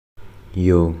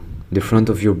Yo, the front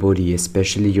of your body,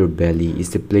 especially your belly, is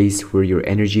the place where your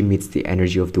energy meets the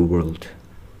energy of the world.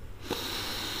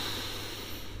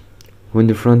 When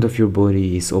the front of your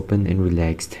body is open and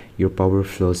relaxed, your power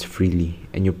flows freely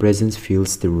and your presence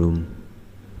fills the room.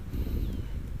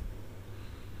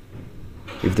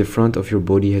 If the front of your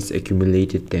body has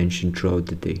accumulated tension throughout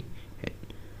the day,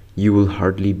 you will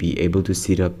hardly be able to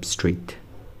sit up straight.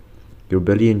 Your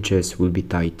belly and chest will be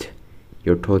tight.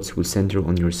 Your thoughts will center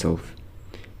on yourself.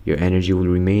 Your energy will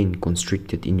remain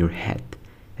constricted in your head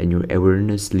and your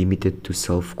awareness limited to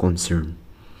self-concern.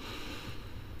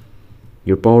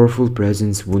 Your powerful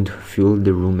presence won't fill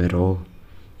the room at all.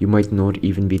 You might not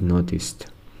even be noticed.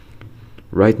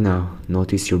 Right now,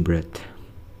 notice your breath.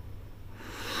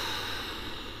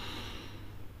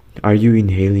 Are you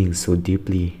inhaling so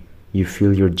deeply you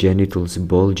feel your genitals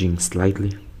bulging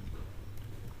slightly?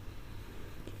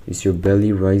 Is your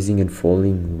belly rising and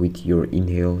falling with your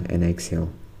inhale and exhale,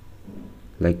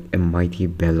 like a mighty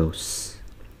bellows?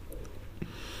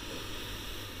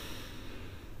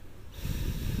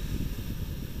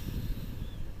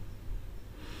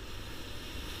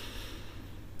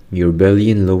 Your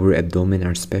belly and lower abdomen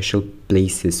are special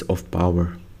places of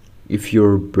power. If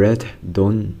your breath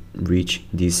don't reach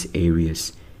these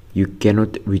areas, you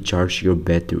cannot recharge your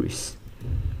batteries.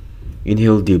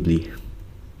 Inhale deeply.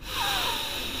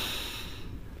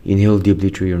 Inhale deeply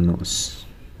through your nose.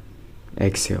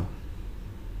 Exhale.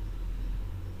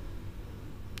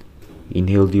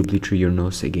 Inhale deeply through your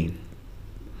nose again.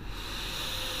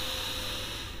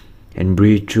 And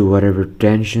breathe through whatever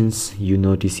tensions you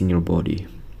notice in your body.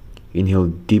 Inhale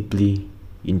deeply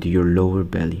into your lower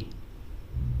belly.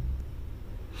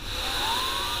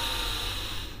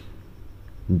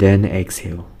 Then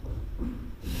exhale.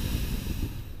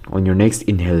 On your next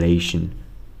inhalation,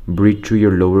 breathe through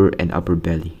your lower and upper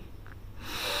belly.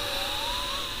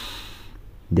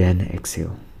 Then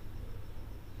exhale.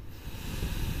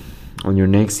 On your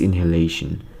next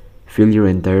inhalation, fill your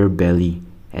entire belly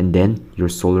and then your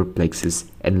solar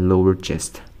plexus and lower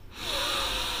chest.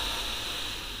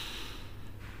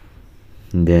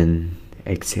 Then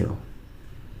exhale.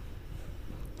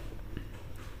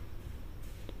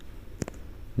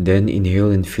 Then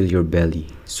inhale and fill your belly,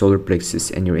 solar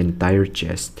plexus and your entire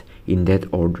chest in that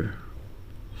order.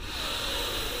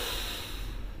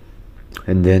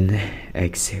 And then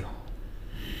exhale.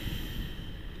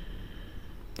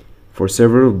 For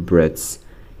several breaths,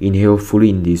 inhale fully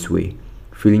in this way,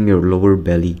 filling your lower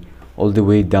belly all the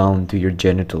way down to your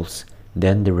genitals,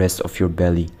 then the rest of your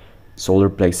belly, solar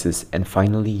plexus, and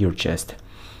finally your chest.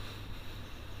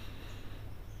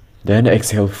 Then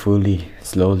exhale fully,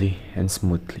 slowly, and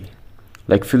smoothly.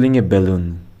 Like filling a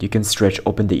balloon, you can stretch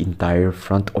open the entire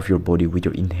front of your body with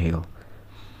your inhale.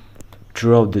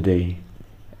 Throughout the day,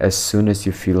 as soon as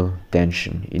you feel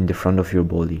tension in the front of your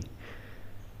body,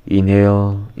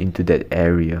 inhale into that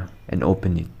area and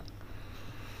open it.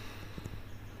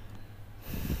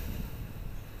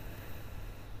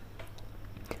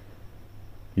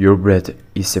 Your breath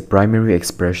is a primary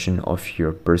expression of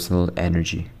your personal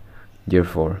energy.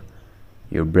 Therefore,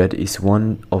 your breath is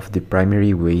one of the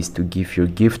primary ways to give your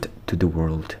gift to the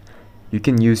world. You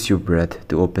can use your breath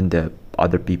to open the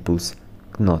other people's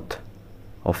knot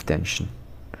of tension,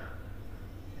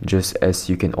 just as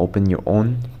you can open your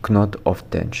own knot of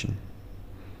tension.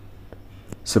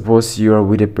 Suppose you are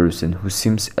with a person who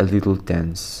seems a little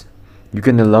tense. You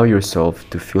can allow yourself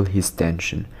to feel his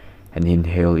tension and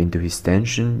inhale into his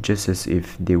tension just as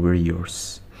if they were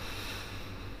yours.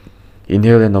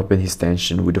 Inhale and open his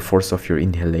tension with the force of your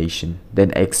inhalation.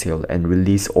 Then exhale and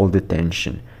release all the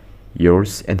tension,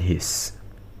 yours and his.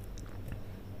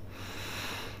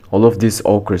 All of this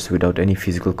occurs without any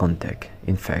physical contact.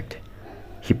 In fact,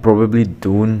 he probably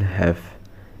don't have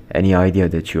any idea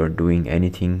that you are doing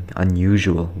anything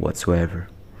unusual whatsoever.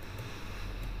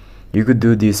 You could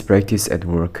do this practice at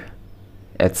work,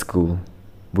 at school,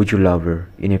 with your lover,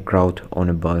 in a crowd, on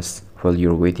a bus, while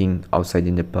you're waiting outside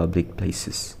in the public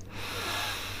places.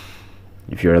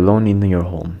 If you're alone in your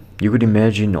home, you could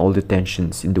imagine all the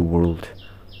tensions in the world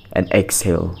and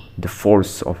exhale the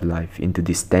force of life into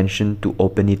this tension to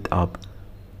open it up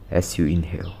as you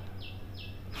inhale.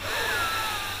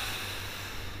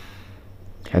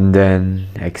 And then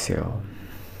exhale,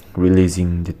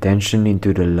 releasing the tension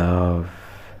into the love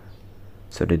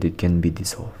so that it can be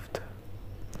dissolved.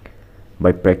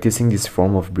 By practicing this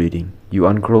form of breathing, you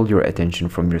uncurl your attention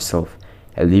from yourself,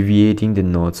 alleviating the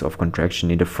knots of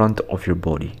contraction in the front of your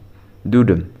body. Do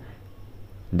them.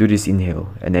 Do this inhale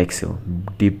and exhale,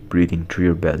 deep breathing through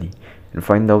your belly, and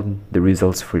find out the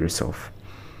results for yourself.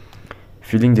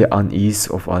 Feeling the unease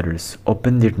of others,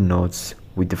 open their knots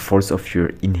with the force of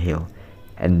your inhale,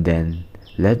 and then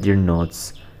let your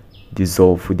knots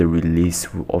dissolve with the release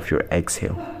of your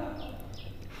exhale.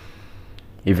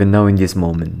 Even now in this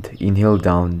moment, inhale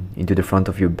down into the front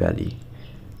of your belly,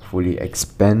 fully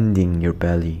expanding your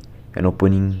belly and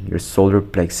opening your solar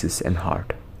plexus and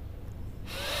heart.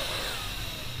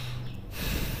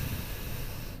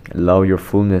 Allow your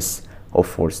fullness of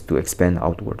force to expand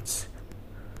outwards,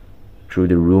 through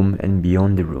the room and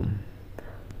beyond the room.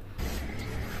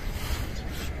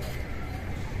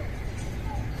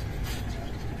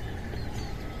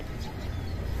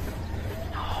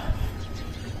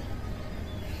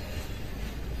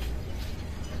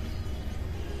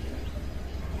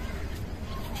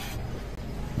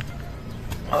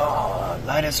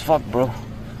 Light as fuck, bro.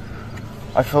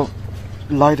 I felt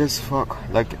light as fuck.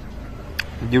 Like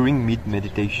during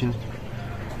meditation,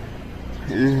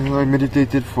 I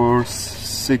meditated for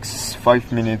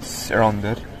 5 minutes around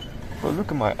that. But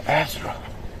look at my abs, bro.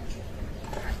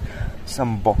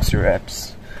 Some boxer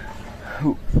abs.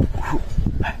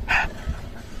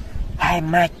 Hi,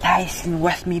 Mike Tyson.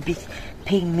 Watch me be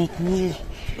Pig McNeil.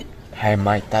 Hi,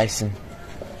 Mike Tyson.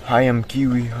 Hi, I'm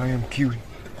Kiwi. Hi, I'm Kiwi.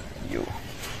 Yo.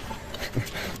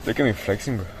 Look at me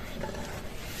flexing, bro.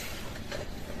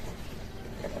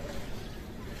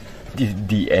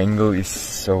 The angle is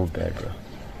so bad, bro.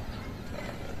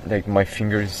 Like my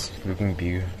finger is looking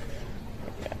bigger.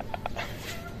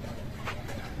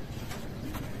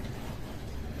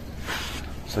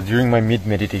 So during my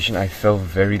meditation, I felt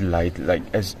very light, like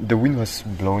as the wind was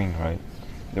blowing, right?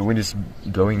 The wind is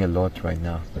blowing a lot right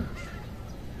now.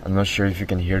 I'm not sure if you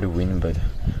can hear the wind, but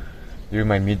during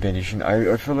my meditation,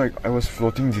 I felt like I was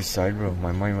floating this side, bro.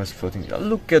 My mind was floating.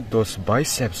 Look at those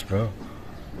biceps, bro.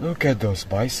 Look at those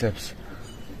biceps.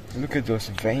 Look at those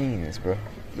veins, bro.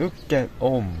 Look at,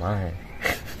 oh my.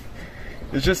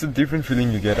 It's just a different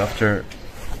feeling you get after.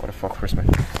 What the fuck, where's my?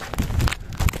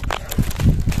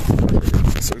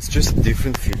 So it's just a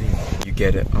different feeling you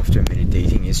get after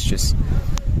meditating. It's just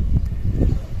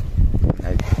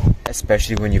like,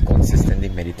 especially when you consistently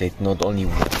meditate, not only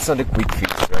once. It's not a quick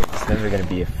fix, right? It's never gonna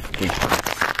be a quick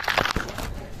fix.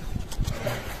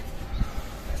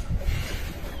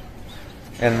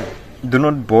 And do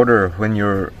not bother when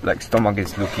your like stomach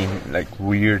is looking like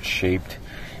weird shaped,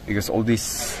 because all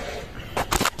these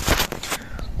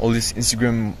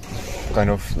Instagram kind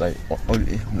of like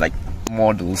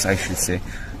models, I should say,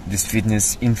 these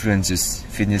fitness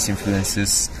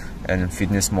influencers and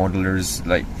fitness modelers,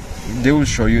 like they will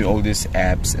show you all these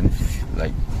abs and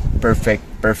like perfect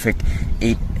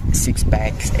 8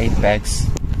 6-packs, 8-packs.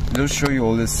 They'll show you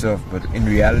all this stuff, but in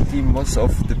reality, most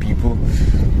of the people,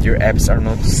 their abs are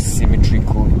not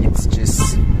symmetrical. It's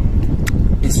just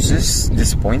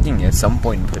disappointing at some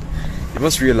point. But you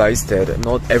must realize that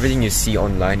not everything you see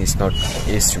online is.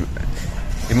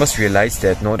 You must realize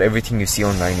that not everything you see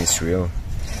online is real.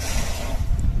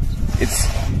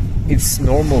 It's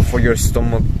normal for your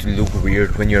stomach to look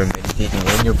weird when you're meditating,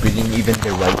 when you're breathing even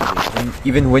the right way,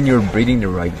 even when you're breathing the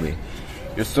right way.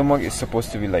 Your stomach is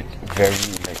supposed to be like very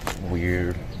like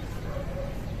weird,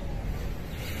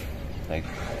 like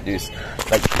this.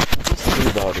 Like just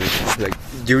think about it. It's like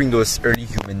during those early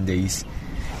human days,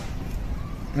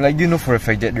 like you know for a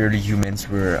fact that early humans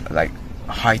were like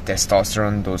high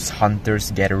testosterone, those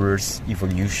hunters, gatherers,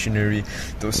 evolutionary,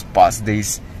 those past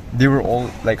days, they were all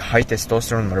like high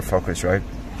testosterone motherfuckers, right?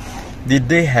 Did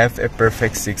they have a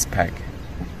perfect 6-pack?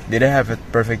 Did they have a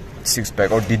perfect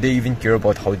 6-pack, or did they even care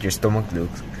about how their stomach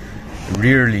looks?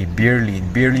 Rarely, barely,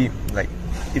 like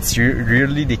it's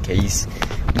rarely the case.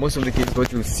 Most of the case,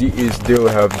 what you'll see is they'll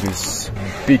have this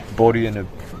big body and a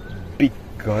big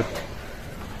gut,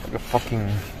 like a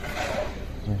fucking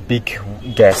big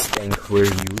gas tank where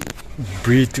you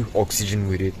breathe oxygen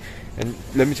with it. And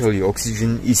let me tell you,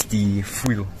 oxygen is the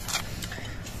fuel.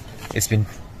 It's been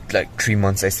like 3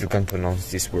 months, I still can't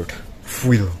pronounce this word.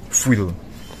 Fuel.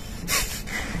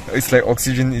 It's like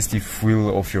oxygen is the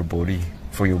fuel of your body,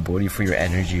 for your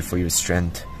energy, for your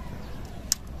strength.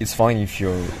 It's fine if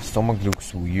your stomach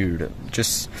looks weird.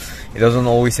 Just, it doesn't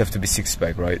always have to be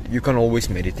 6-pack, right? You can always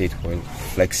meditate while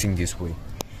flexing this way.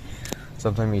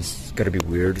 Sometimes it's gotta be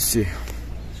weird. See,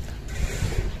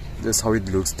 that's how it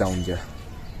looks down there.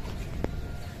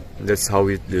 That's how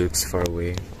it looks far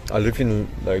away. I live in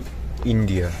like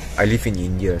India. I live in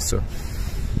India, so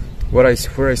where I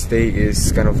stay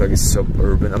is kind of like a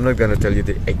suburban. I'm not gonna tell you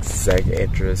the exact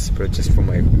address, but just for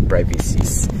my privacy.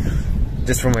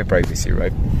 Just for my privacy,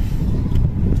 right?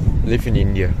 I live in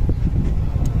India.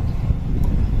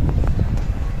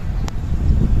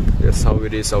 That's how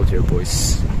it is out here,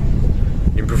 boys.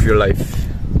 Improve your life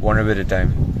one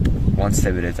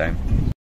step at a time.